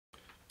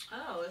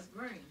it's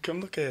green.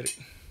 Come look at it.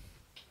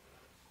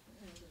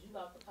 Because you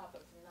about to pop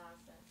up some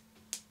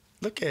nonsense.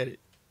 Look at it.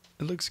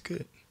 It looks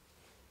good.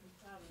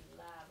 Probably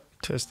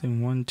live.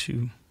 Testing 1,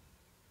 2.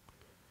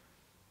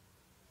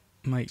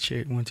 Mic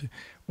check 1, 2.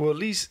 Well, at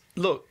least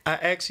look. I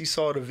actually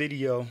saw the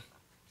video.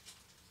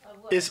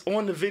 It's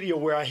on the video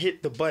where I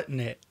hit the button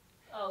at.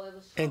 Oh, it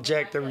was and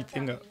jacked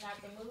everything up.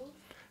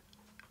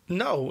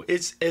 No,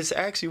 it's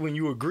actually when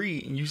you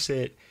agreed and you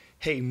said,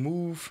 "Hey,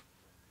 move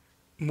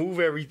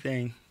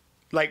everything."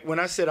 Like when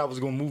I said I was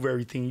gonna move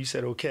everything, you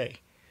said okay,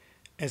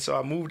 and so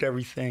I moved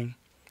everything,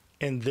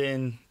 and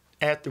then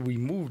after we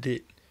moved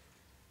it,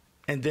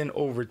 and then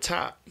over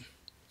top,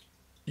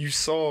 you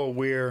saw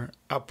where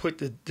I put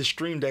the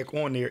stream deck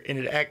on there, and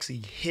it actually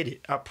hit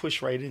it. I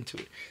pushed right into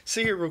it.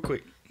 See here real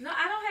quick. No,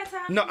 I don't have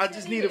time. No, I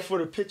just need it for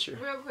the picture.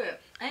 Real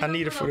quick. I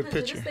need it for the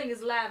picture. This thing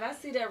is live. I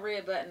see that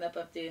red button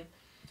up there.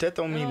 That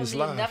don't mean it's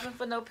live. Nothing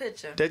for no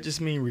picture. That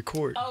just mean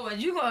record. Oh,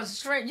 and you going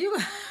straight. You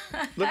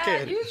look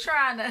at you it.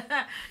 Trying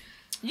to.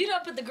 You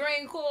don't put the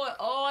green cord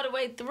all the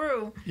way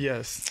through.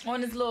 Yes.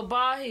 On this little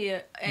bar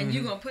here, and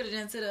you gonna put it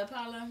into the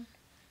Apollo.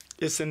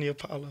 It's in the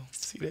Apollo.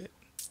 See that?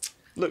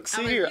 Look,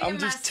 see here. I'm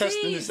just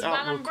testing this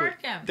out real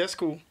quick. That's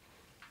cool.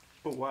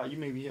 Oh wow, you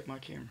maybe hit my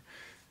camera.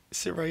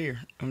 Sit right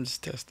here. I'm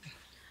just testing.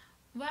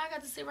 Well, I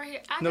got to sit right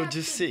here. No,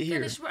 just sit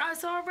here. It's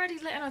already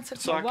late. I took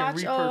so I can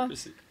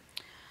repurpose it.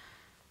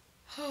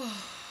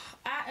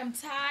 I am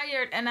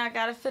tired and I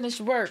gotta finish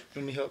work.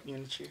 Let me help you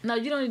in the chair. No,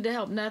 you don't need to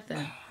help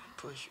nothing.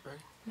 Push, right?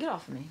 Get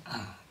off of me.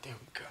 There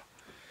we go.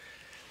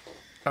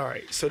 All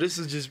right, so this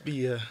will just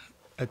be a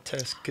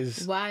test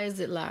because. Why is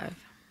it live?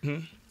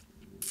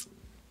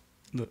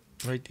 Look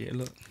right there.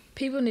 Look.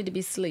 People need to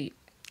be asleep.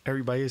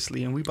 Everybody is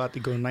asleep, and we about to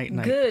go night.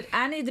 Good.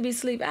 I need to be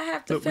asleep. I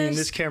have to look, finish. Look, we in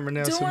this camera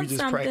now, so we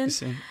just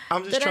practicing.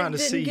 I'm just trying to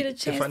see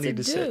if I need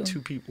to set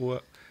 2 people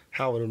up,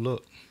 how it'll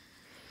look.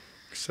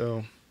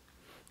 So,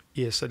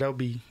 yeah. So that'll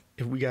be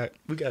if we gotta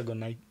go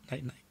night.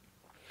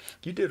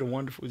 You did a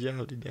wonderful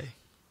job today.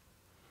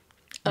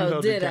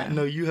 Did I?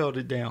 No, you held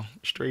it down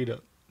straight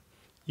up.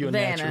 You're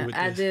natural with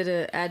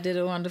this. I did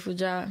a wonderful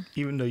job.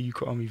 Even though you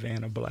call me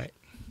Vanna Black.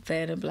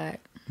 Vanna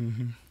Black.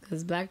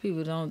 Because black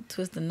people don't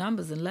twist the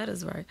numbers and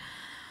letters right.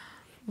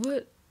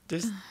 What?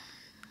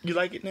 You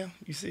like it now?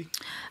 You see?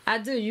 I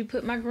do. You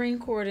put my green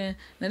cord in.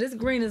 Now this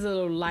green is a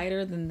little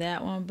lighter than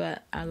that one,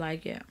 but I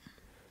like it.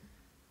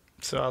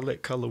 So I'll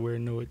let Colorware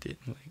know it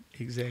didn't like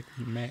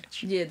exactly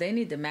match. Yeah, they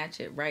need to match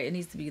it right. It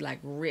needs to be like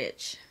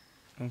rich.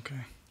 Okay.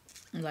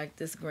 Like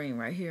this green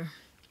right here.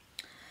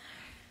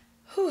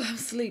 Whew, I'm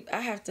asleep.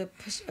 I have to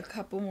push a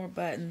couple more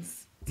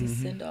buttons to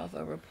send off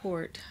a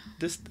report.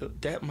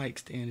 That mic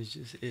stand is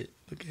just it.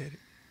 Look at it.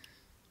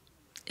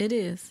 It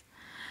is.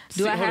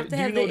 Do I have to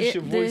have the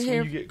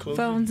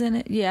headphones in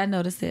it? Yeah, I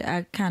noticed it.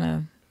 I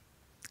don't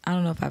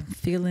know if I'm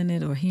feeling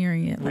it or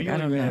hearing it. Well, like I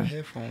don't know. Have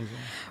headphones on.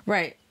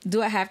 Right.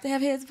 Do I have to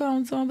have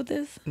headphones on with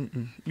this?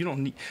 You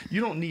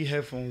don't need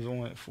headphones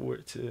on for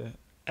it to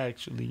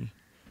actually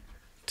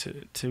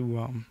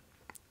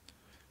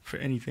for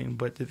anything.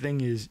 But the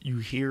thing is, you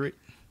hear it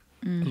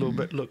a little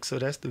bit. Look, so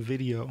that's the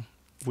video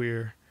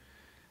where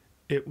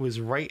it was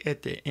right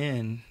at the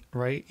end,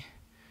 right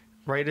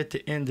at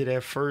the end of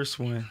that first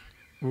one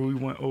where we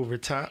went over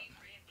top.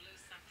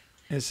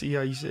 And see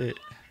how you said.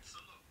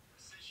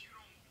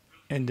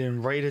 And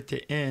then right at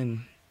the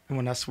end,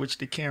 when I switched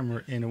the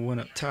camera and it went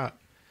up top,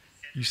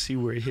 you see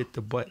where it hit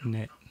the button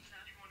at.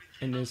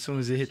 And then as soon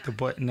as it hit the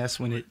button, that's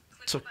when it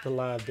took the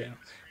live down.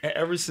 And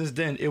ever since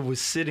then, it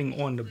was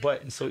sitting on the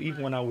button. So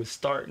even when I was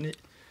starting it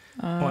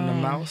on the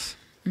mouse,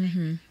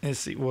 and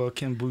see, well,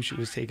 Kombucha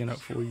was taking up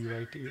for you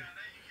right there.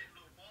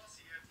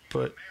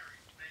 But,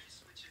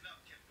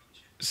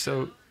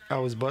 so I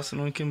was busting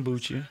on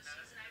Kombucha,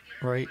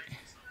 right?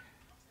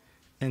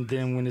 And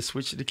then when it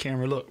switched to the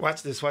camera, look,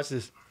 watch this.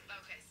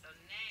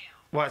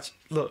 Watch,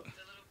 look.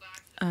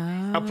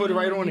 I put it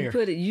right on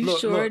there. You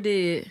sure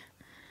did.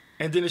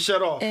 And then it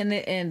shut off. And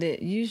it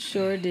ended. You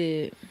sure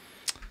did.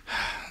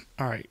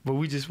 All right, but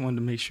we just wanted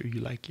to make sure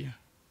you like you.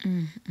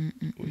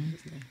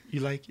 You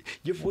like it?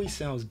 Your voice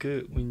sounds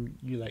good when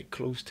you like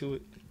close to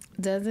it.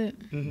 Does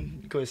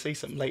it? Go ahead, say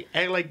something. Like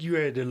act like you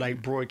had to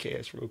like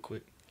broadcast real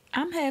quick.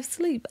 I'm half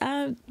asleep.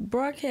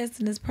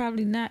 Broadcasting is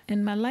probably not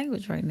in my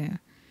language right now.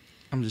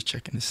 I'm just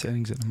checking the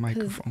settings of the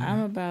microphone.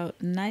 I'm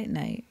about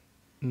night.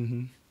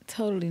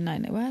 Totally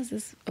night. Why is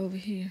this over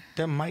here?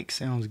 That mic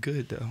sounds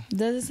good though.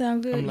 Does it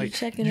sound good? I'm like,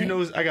 checking it?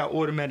 know, I got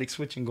automatic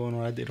switching going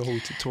on. I did a whole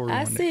tutorial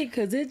on that. I see,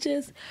 because it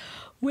just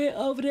went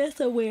over there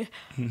somewhere.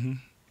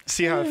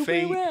 See how it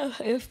faded? Well,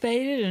 it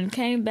faded and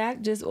came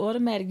back just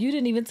automatic. You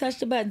didn't even touch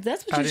the buttons.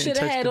 That's what you should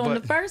have had on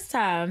the first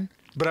time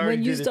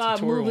when you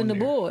start moving the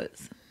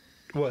boards.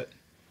 What?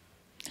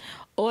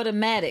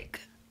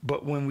 Automatic.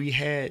 But when we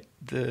had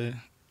the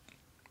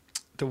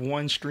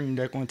one stream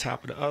deck on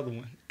top of the other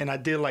one, and I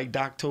did like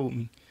Doc told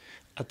me,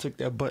 I took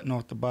that button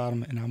off the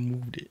bottom and I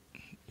moved it.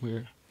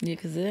 Where? Yeah,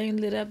 because it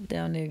ain't lit up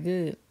down there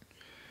good.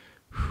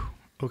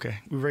 Okay,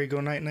 we ready to go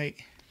night?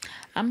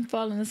 I'm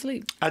falling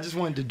asleep. I just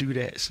wanted to do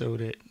that so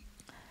that,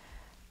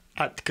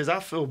 because I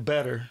feel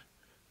better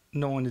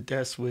knowing that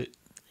that's what.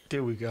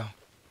 There we go.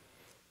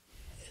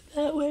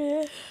 That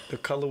way. The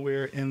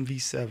Colorware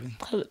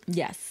mv7.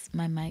 Yes,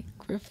 my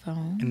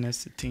microphone. And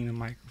that's the Tina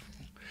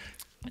microphone.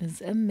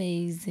 It's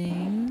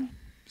amazing.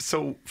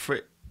 So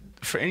for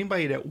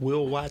anybody that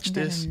will watch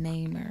this,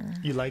 name her.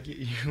 You like it?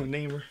 You gonna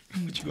name her?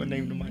 What you gonna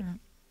name the mic?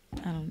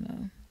 I don't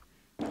know.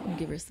 I'll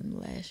give her some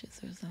lashes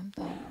or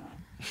something.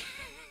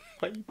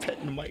 Why you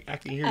petting the mic? I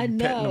can hear you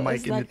petting the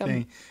mic in the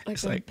thing.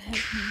 It's like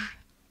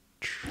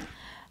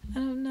I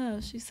don't know.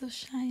 She's so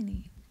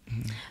shiny.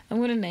 Mm-hmm. I'm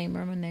gonna name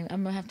her. I'm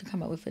gonna have to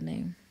come up with a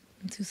name.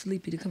 I'm too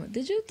sleepy to come up.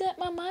 Did you tap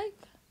my mic?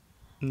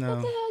 No.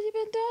 What the hell you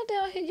been doing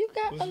down here? You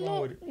got a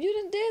look. You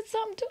done did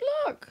something to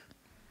look.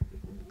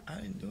 I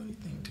didn't do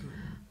anything to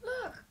it.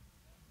 Look.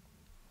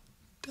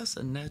 That's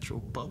a natural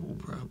bubble,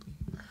 probably.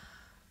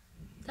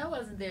 That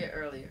wasn't there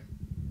earlier.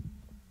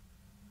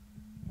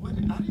 What?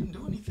 I didn't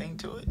do anything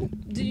to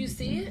it. Do you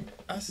see it?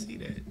 I see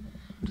that.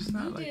 It's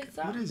not you like. Did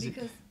something what is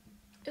because it?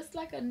 It's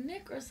like a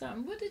nick or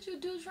something. What did you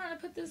do trying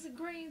to put this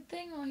green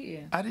thing on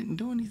here? I didn't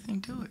do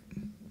anything to it.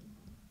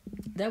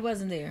 That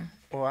wasn't there.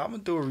 Well, I'm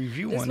gonna do a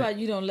review on it. That's why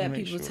you don't let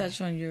people touch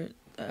on your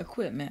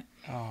equipment.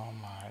 Oh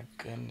my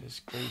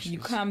goodness gracious! You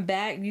come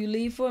back, you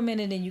leave for a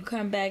minute, and you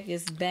come back.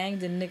 It's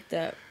banged and nicked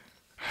up.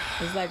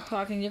 It's like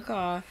parking your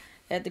car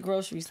at the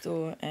grocery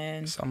store,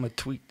 and so I'm gonna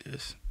tweak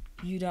this.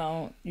 You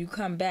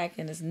come back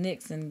and it's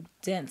nicks and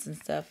dents and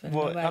stuff, and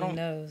nobody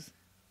knows.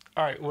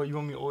 All right, well, you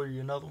want me to order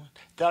you another one?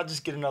 Then I'll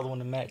just get another one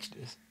to match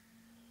this.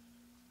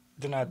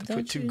 Then I have to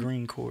put two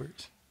green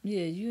cords.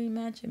 Yeah, you ain't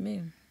matching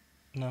me.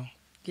 No.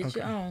 Get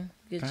your own.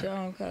 Get your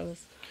own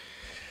colors.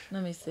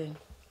 Let me see.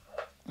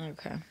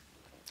 Okay.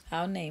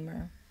 I'll name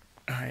her.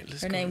 All right,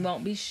 let's go. Her name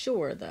won't be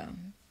Shure, though.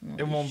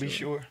 It won't be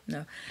Shure?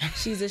 No.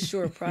 She's a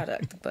Shure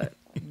product, but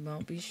it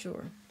won't be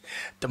Shure.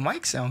 The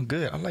mic sound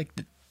good. I like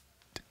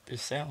the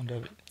sound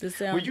of it. The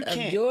sound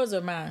of yours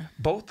or mine?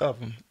 Both of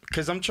them.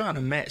 Because I'm trying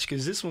to match.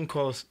 Because this one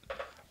costs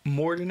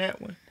more than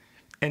that one.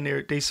 And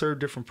they serve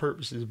different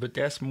purposes. But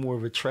that's more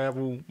of a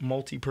travel,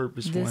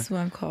 multi-purpose one. This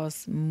one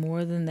costs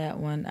more than that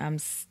one. I'm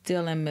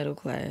still in middle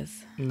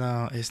class.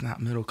 No, it's not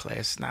middle class.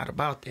 It's not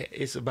about that.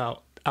 It's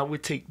about, I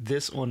would take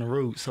this on the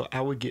road. So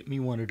I would get me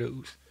one of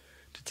those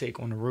to take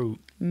on the road.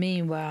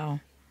 Meanwhile.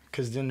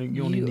 Because then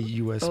you only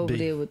need USB. Over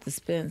there with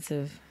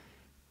expensive.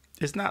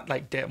 It's not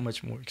like that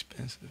much more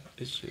expensive.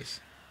 It's just.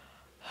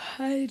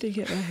 I need to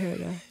get my hair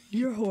done.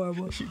 You're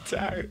horrible. You're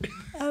tired.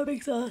 I'm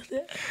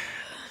exhausted.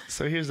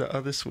 So here's the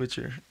other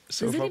switcher.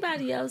 So does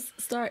anybody else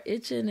start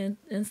itching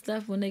and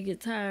stuff when they get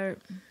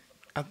tired?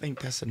 I think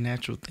that's a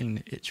natural thing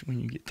to itch when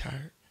you get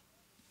tired.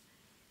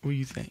 What do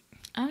you think?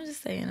 I'm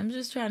just saying. I'm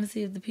just trying to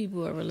see if the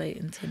people are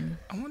relating to me.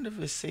 I wonder if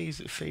it saves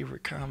the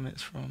favorite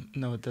comments from.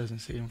 No, it doesn't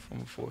save them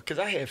from before. Because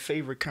I had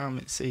favorite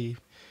comments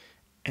saved,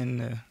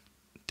 and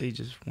they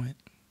just went.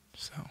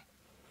 So.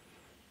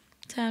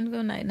 Time to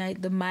go night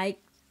night. The mic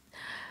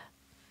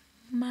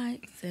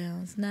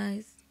sounds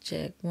nice.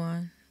 Check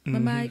one. My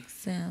mic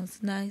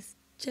sounds nice.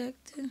 Check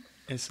two.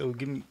 And so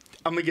I'm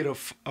gonna get a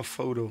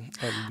photo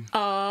of you.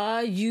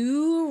 Are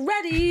you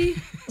ready?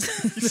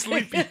 You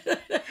sleepy.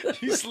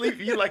 You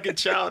sleepy. You're like a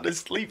child that's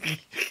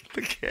sleepy.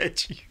 Look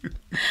at you.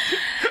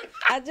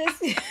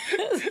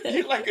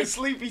 You're like a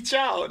sleepy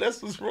child.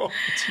 That's what's wrong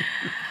with you.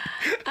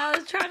 I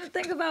was trying to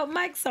think about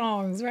mic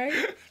songs, right?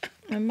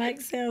 My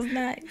mic sounds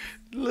nice.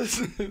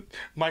 Listen,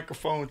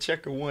 microphone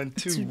checker 1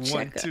 2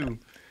 1 2.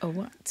 Oh,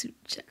 1 2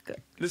 checker.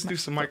 Let's do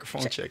some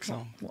microphone check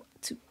song. 1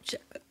 2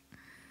 checker.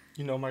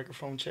 You know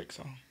microphone check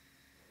song.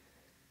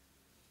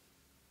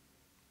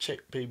 Check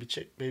baby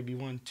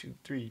 1 2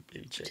 3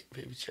 baby check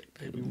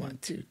baby 1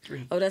 2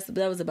 3. Oh,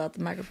 that was about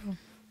the microphone.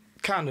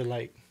 Kinda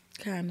like.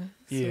 Kinda.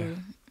 Yeah.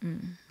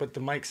 But the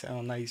mic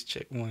sound nice.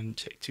 Check 1,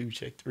 check 2,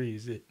 check 3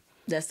 is it?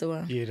 That's the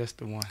one. Yeah, that's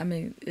the one. I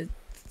mean,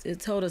 it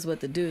told us what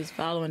to do. It's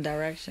following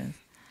directions.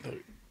 Look,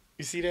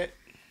 you see that?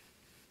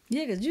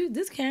 Yeah, because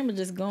this camera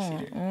just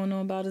going on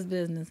about his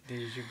business.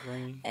 There's your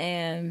green.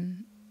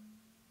 And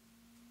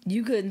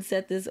you couldn't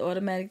set this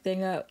automatic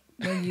thing up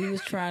when you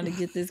was trying to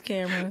get this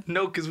camera?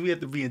 No, because we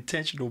had to be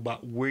intentional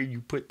about where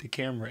you put the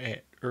camera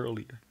at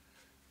earlier.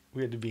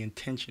 We had to be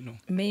intentional.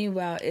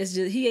 Meanwhile, it's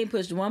just he ain't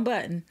pushed one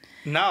button.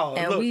 No,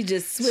 and look, we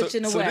just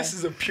switching away. So this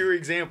is a pure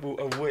example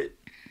of what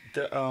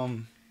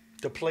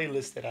the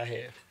playlist that I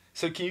have.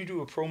 So can you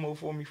do a promo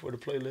for me for the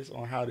playlist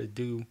on how to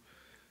do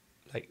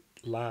like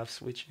live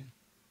switching?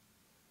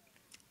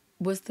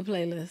 What's the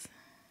playlist?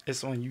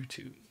 It's on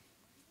YouTube.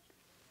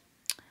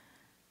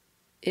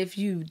 If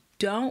you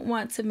don't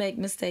want to make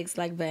mistakes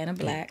like Vanna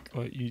Black,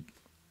 or you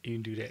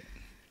can do that.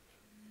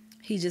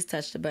 He just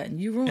touched the button.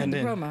 You ruined the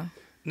promo.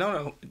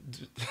 No.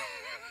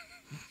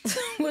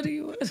 What do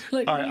you want?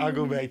 Like, all right, I'll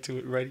go back to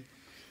it. Ready?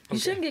 You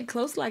shouldn't get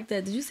close like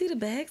that. Did you see the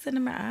bags under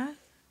my eyes?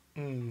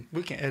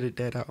 We can edit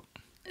that out.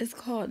 It's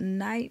called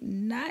Night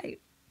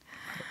Night.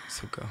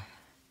 So go.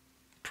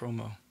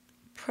 Promo.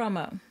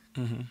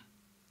 Mm-hmm.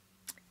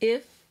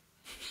 If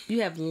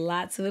you have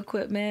lots of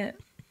equipment,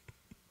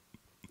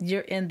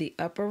 you're in the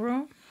upper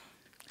room.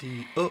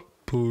 The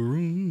upper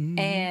room.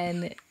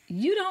 And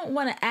you don't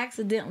want to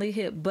accidentally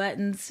hit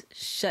buttons,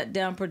 shut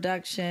down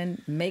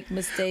production, make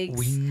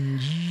mistakes,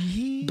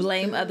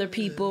 blame other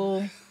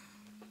people,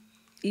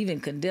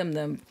 even condemn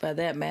them for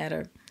that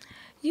matter.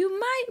 You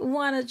might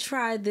want to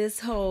try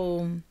this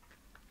whole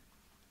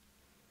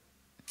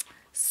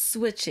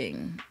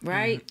switching,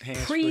 right?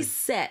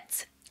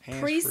 Preset,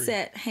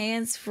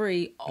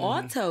 hands-free,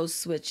 auto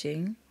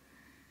switching.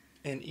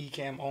 And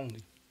ecamm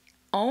only.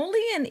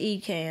 Only in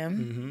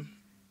ecamm.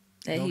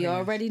 That no he hands.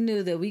 Already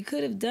knew that we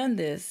could have done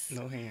this.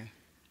 No hand.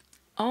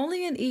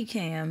 Only in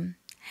ecamm,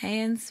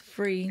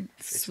 hands-free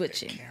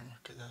switching. Camera,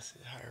 because I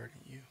said higher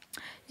than you.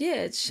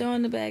 Yeah, it's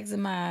showing the bags of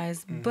my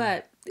eyes.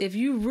 But if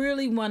you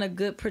really want a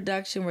good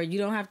production where you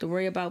don't have to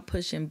worry about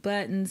pushing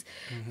buttons,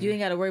 you ain't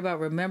got to worry about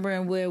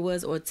remembering where it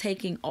was or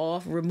taking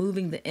off,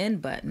 removing the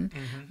end button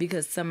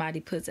because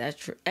somebody puts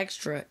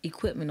extra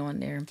equipment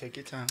on there. Take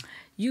your time.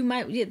 You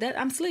might,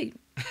 I'm asleep.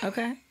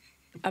 Okay,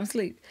 I'm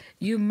asleep.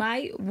 You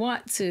might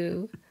want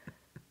to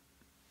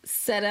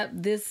set up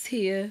this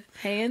here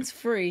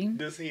hands-free.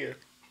 This here.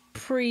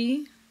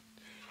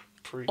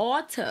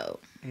 Auto.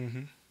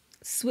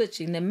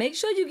 Switching. Now make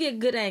sure you get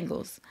good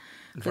angles.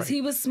 Because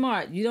he was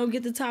smart. You don't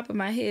get the top of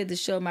my head to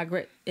show my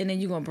gray, and then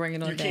you're going to bring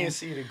it on down. You can't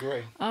see the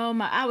gray. Oh,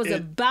 my. I was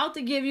about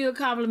to give you a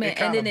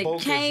compliment, and then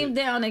it came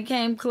down and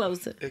came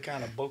closer. It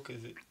kind of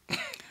bokehs it.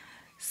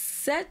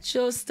 Set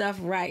your stuff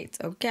right,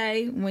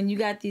 okay? When you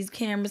got these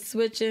cameras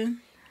switching,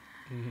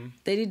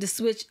 they need to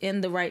switch in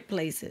the right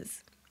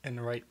places. In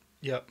the right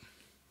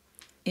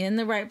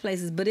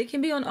places. But it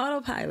can be on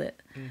autopilot.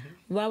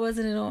 Why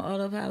wasn't it on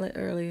autopilot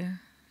earlier?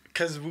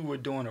 Because we were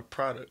doing a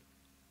product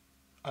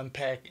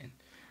unpacking.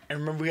 And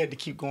remember, we had to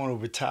keep going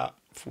over top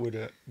for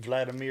the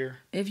Vladimir.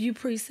 If you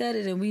preset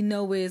it and we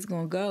know where it's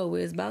going to go,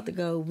 where it's about to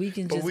go, we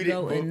can just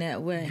go in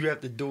that way. You have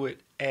to do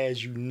it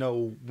as you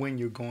know when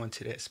you're going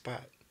to that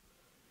spot.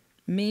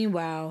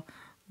 Meanwhile,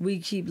 we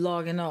keep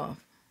logging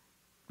off.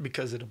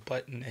 Because of the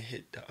button that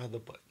hit the other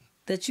button.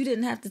 That you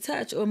didn't have to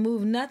touch or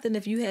move nothing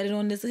if you had it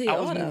on this here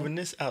auto. I was moving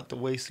this out the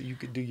way so you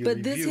could do your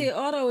review. But this here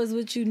auto is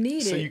what you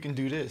needed. So you can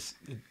do this.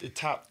 The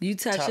top. You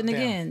touching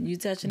again. You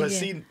touching again. But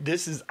see,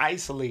 this is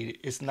isolated.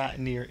 It's not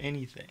near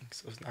anything.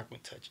 So it's not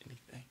going to touch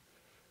anything.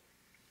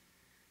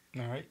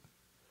 All right?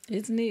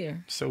 It's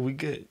near. So we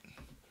good.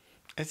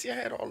 And see, I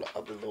had all the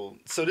other little...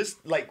 So this,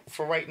 like,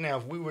 for right now,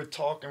 if we were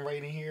talking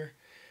right in here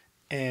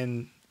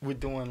and we're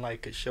doing,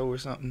 like, a show or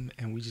something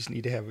and we just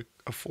need to have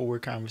a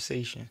forward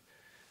conversation...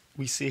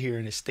 We sit here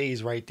and it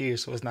stays right there,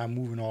 so it's not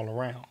moving all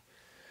around.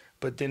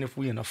 But then if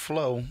we in a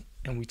flow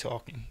and we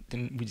talking,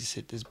 then we just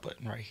hit this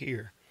button right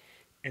here,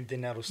 and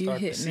then that'll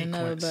start the sequence. You hitting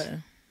another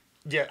button?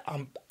 Yeah,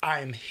 I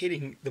am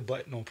hitting the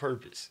button on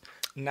purpose,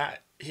 not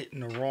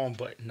hitting the wrong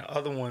button. The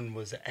other one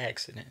was an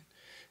accident,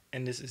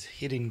 and this is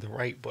hitting the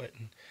right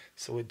button,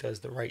 so it does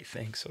the right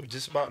thing. So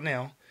just about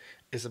now,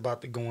 it's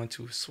about to go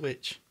into a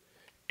switch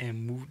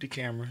and move the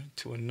camera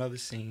to another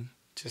scene,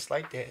 just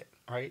like that,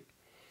 right?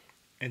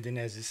 And then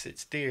as it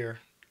sits there,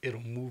 it'll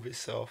move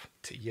itself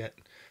to yet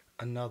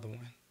another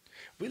one.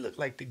 We look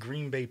like the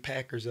Green Bay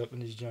Packers up in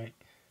this joint.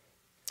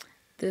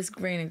 This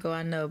green and gold,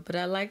 I know, but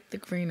I like the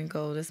green and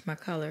gold. It's my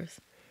colors.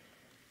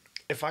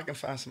 If I can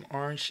find some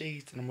orange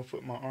shades, then I'm going to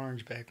put my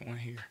orange back on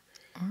here.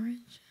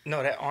 Orange?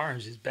 No, that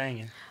orange is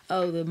banging.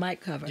 Oh, the mic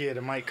cover. Yeah,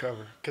 the mic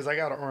cover. Because I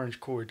got an orange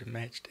cord to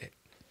match that.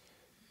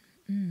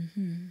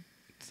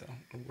 So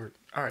it'll work.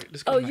 All right,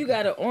 let's go. Oh, you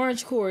got an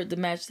orange cord to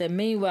match that.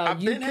 Meanwhile,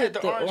 you put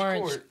the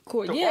orange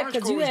cord. Yeah,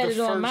 because you had it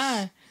on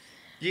mine.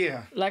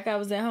 Yeah. Like I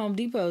was at Home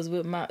Depot's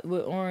with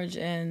orange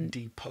and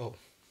Depot.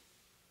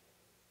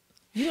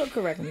 You don't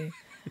correct me.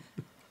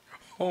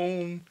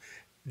 Home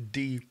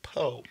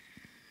Depot.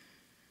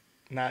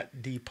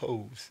 Not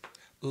depots.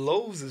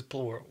 Lowe's is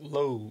plural.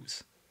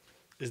 Lowe's.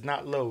 It's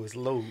not Lowe's, it's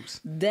Lowe's.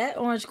 That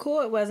orange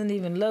cord wasn't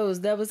even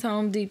Lowe's. That was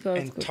Home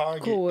Depot's cord. And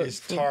Target is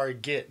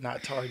Target,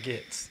 not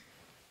Targets.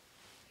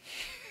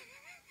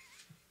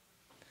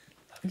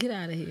 Get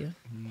out of here.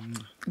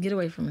 Get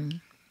away from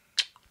me.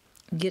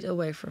 Get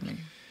away from me.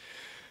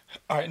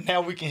 All right,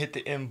 now we can hit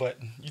the end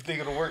button. You think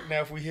it'll work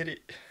now if we hit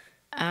it?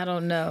 I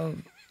don't know.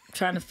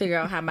 Trying to figure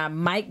out how my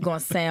mic gonna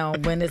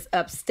sound when it's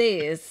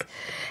upstairs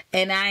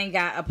and I ain't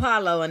got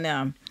Apollo and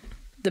them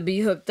to be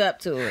hooked up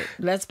to it.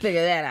 Let's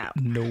figure that out.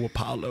 No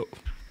Apollo.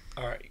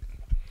 All right.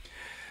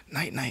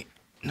 Night, night.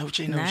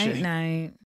 Noche, noche. Night, night.